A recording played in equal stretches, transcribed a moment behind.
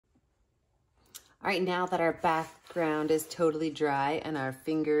All right, now that our background is totally dry and our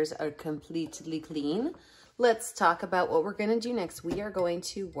fingers are completely clean, let's talk about what we're gonna do next. We are going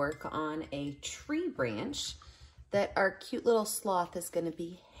to work on a tree branch that our cute little sloth is gonna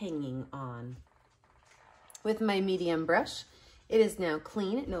be hanging on. With my medium brush, it is now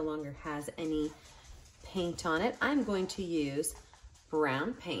clean. It no longer has any paint on it. I'm going to use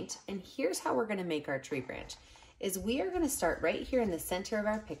brown paint, and here's how we're gonna make our tree branch. Is we are gonna start right here in the center of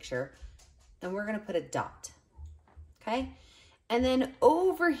our picture, and we're gonna put a dot, okay? And then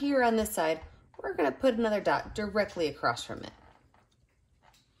over here on this side, we're gonna put another dot directly across from it.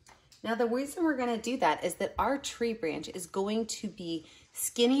 Now the reason we're gonna do that is that our tree branch is going to be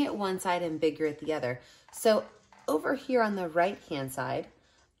skinny at one side and bigger at the other. So over here on the right-hand side,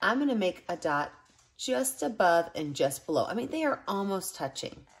 I'm gonna make a dot just above and just below. I mean, they are almost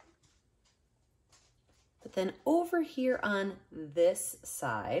touching. But then over here on this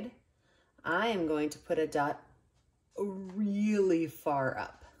side, I am going to put a dot really far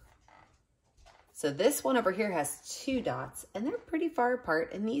up. So this one over here has 2 dots, and they're pretty far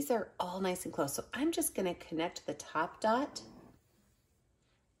apart, and these are all nice and close. So I'm just gonna connect the top dot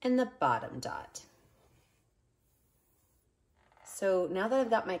and the bottom dot. So now that I've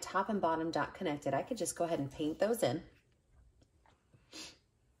got my top and bottom dot connected, I could just go ahead and paint those in.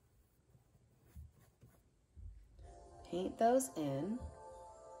 Paint those in.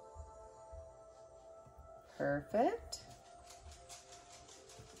 Perfect.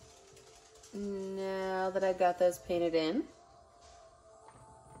 Now that I've got those painted in,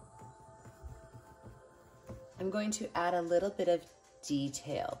 I'm going to add a little bit of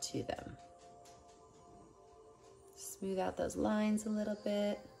detail to them. Smooth out those lines a little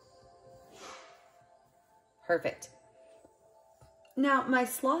bit. Perfect. Now my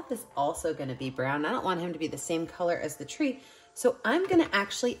sloth is also going to be brown. I don't want him to be the same color as the tree. So I'm gonna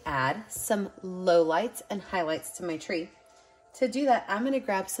actually add some lowlights and highlights to my tree. To do that, I'm gonna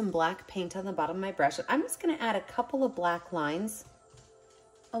grab some black paint on the bottom of my brush. I'm just gonna add a couple of black lines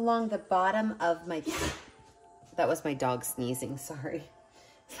along the bottom of my, that was my dog sneezing, sorry.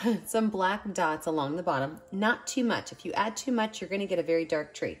 Some black dots along the bottom, not too much. If you add too much, you're gonna get a very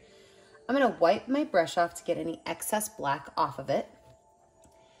dark tree. I'm gonna wipe my brush off to get any excess black off of it.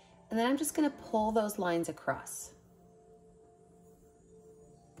 And then I'm just gonna pull those lines across.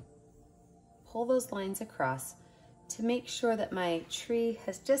 Pull those lines across to make sure that my tree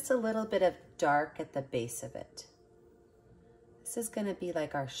has just a little bit of dark at the base of it. This is gonna be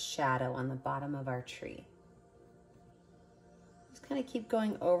like our shadow on the bottom of our tree. Just kind of keep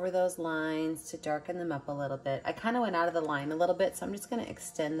going over those lines to darken them up a little bit. I kind of went out of the line a little bit, so I'm just gonna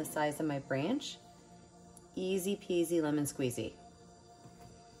extend the size of my branch. Easy peasy lemon squeezy.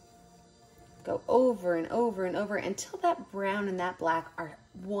 Go over and over and over until that brown and that black are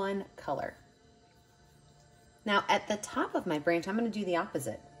one color. Now at the top of my branch, I'm gonna do the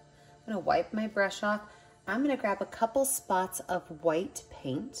opposite. I'm gonna wipe my brush off. I'm gonna grab a couple spots of white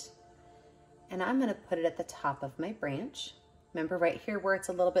paint, and I'm gonna put it at the top of my branch. Remember right here where it's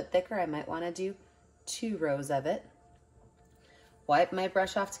a little bit thicker, I might wanna do 2 rows of it. Wipe my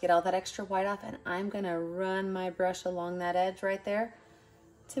brush off to get all that extra white off, and I'm gonna run my brush along that edge right there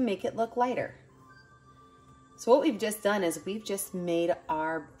to make it look lighter. So what we've just done is we've just made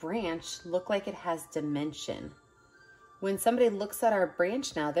our branch look like it has dimension. When somebody looks at our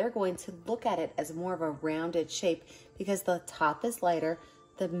branch now, they're going to look at it as more of a rounded shape because the top is lighter,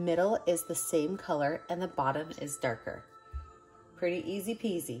 the middle is the same color, and the bottom is darker. Pretty easy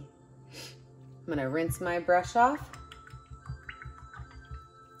peasy. I'm gonna rinse my brush off,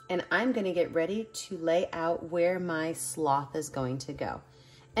 and I'm gonna get ready to lay out where my sloth is going to go.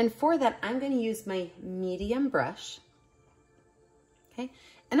 And for that, I'm gonna use my medium brush, okay?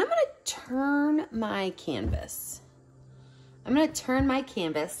 And I'm gonna turn my canvas. I'm gonna turn my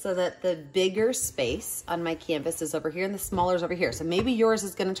canvas so that the bigger space on my canvas is over here and the smaller is over here. So maybe yours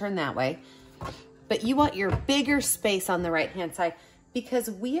is gonna turn that way, but you want your bigger space on the right-hand side because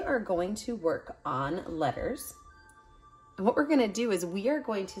we are going to work on letters. And what we're gonna do is we are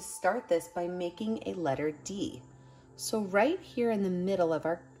going to start this by making a letter D. So right here in the middle of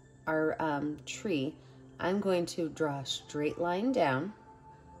our tree, I'm going to draw a straight line down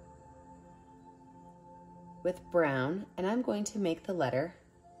with brown, and I'm going to make the letter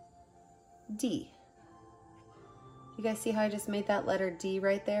D. You guys see how I just made that letter D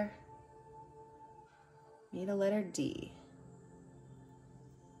right there? Made a letter D.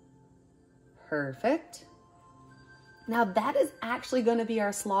 Perfect. Now that is actually going to be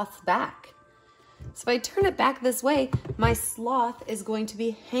our sloth's back. So if I turn it back this way, my sloth is going to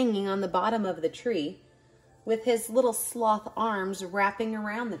be hanging on the bottom of the tree with his little sloth arms wrapping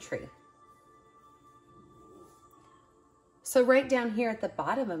around the tree. So right down here at the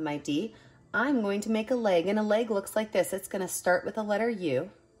bottom of my D, I'm going to make a leg, and a leg looks like this. It's going to start with the letter U,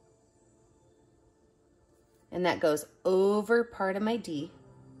 and that goes over part of my D,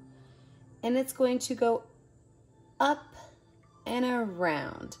 and it's going to go up and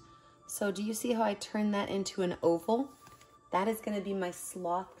around. So do you see how I turn that into an oval? That is going to be my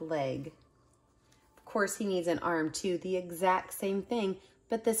sloth leg. Of course, he needs an arm too, the exact same thing,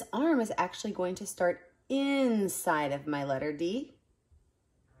 but this arm is actually going to start inside of my letter D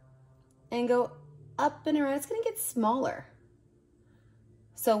and go up and around. It's going to get smaller.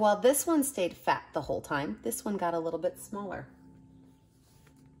 So while this one stayed fat the whole time, this one got a little bit smaller.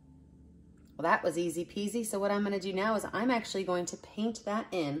 Well, that was easy peasy. So what I'm going to do now is I'm actually going to paint that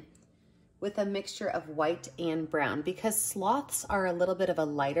in with a mixture of white and brown, because sloths are a little bit of a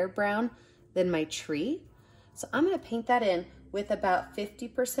lighter brown than my tree. So I'm going to paint that in with about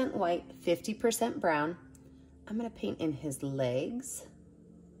 50% white, 50% brown. I'm going to paint in his legs,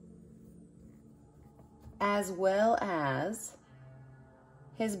 as well as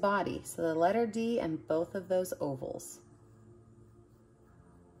his body. So the letter D and both of those ovals.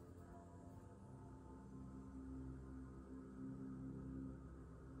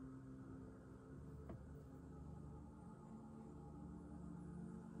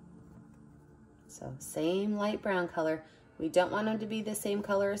 So same light brown color. We don't want them to be the same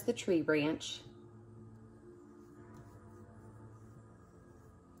color as the tree branch.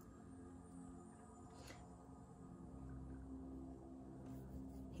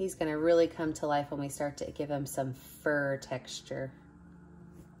 He's going to really come to life when we start to give him some fur texture.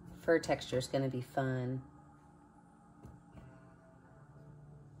 Fur texture is going to be fun.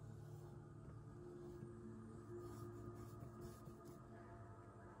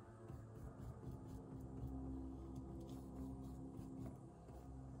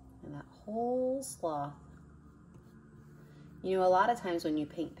 And that whole sloth. You know, a lot of times when you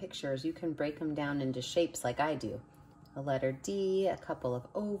paint pictures, you can break them down into shapes like I do. A letter D, a couple of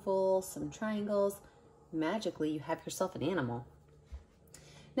ovals, some triangles. Magically, you have yourself an animal.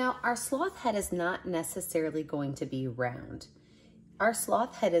 Now, our sloth head is not necessarily going to be round. Our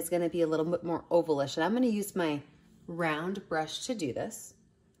sloth head is going to be a little bit more ovalish, and I'm going to use my round brush to do this.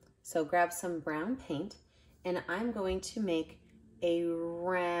 So grab some brown paint, and I'm going to make a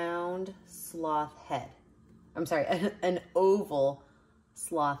round sloth head. I'm sorry, an oval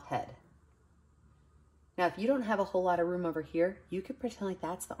sloth head. Now, if you don't have a whole lot of room over here, you could pretend like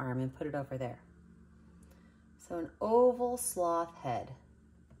that's the arm and put it over there. So an oval sloth head.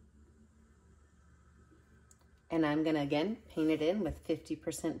 And I'm gonna, again, paint it in with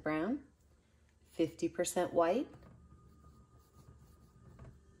 50% brown, 50% white.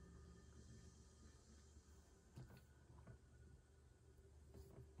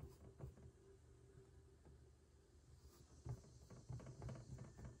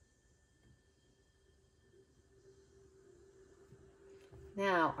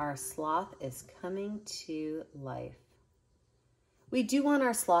 Now our sloth is coming to life. We do want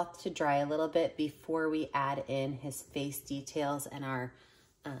our sloth to dry a little bit before we add in his face details and our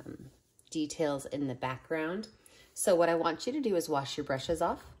details in the background. So what I want you to do is wash your brushes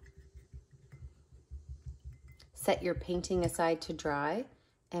off. Set your painting aside to dry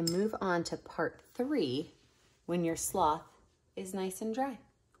and move on to part 3 when your sloth is nice and dry.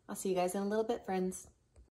 I'll see you guys in a little bit, friends.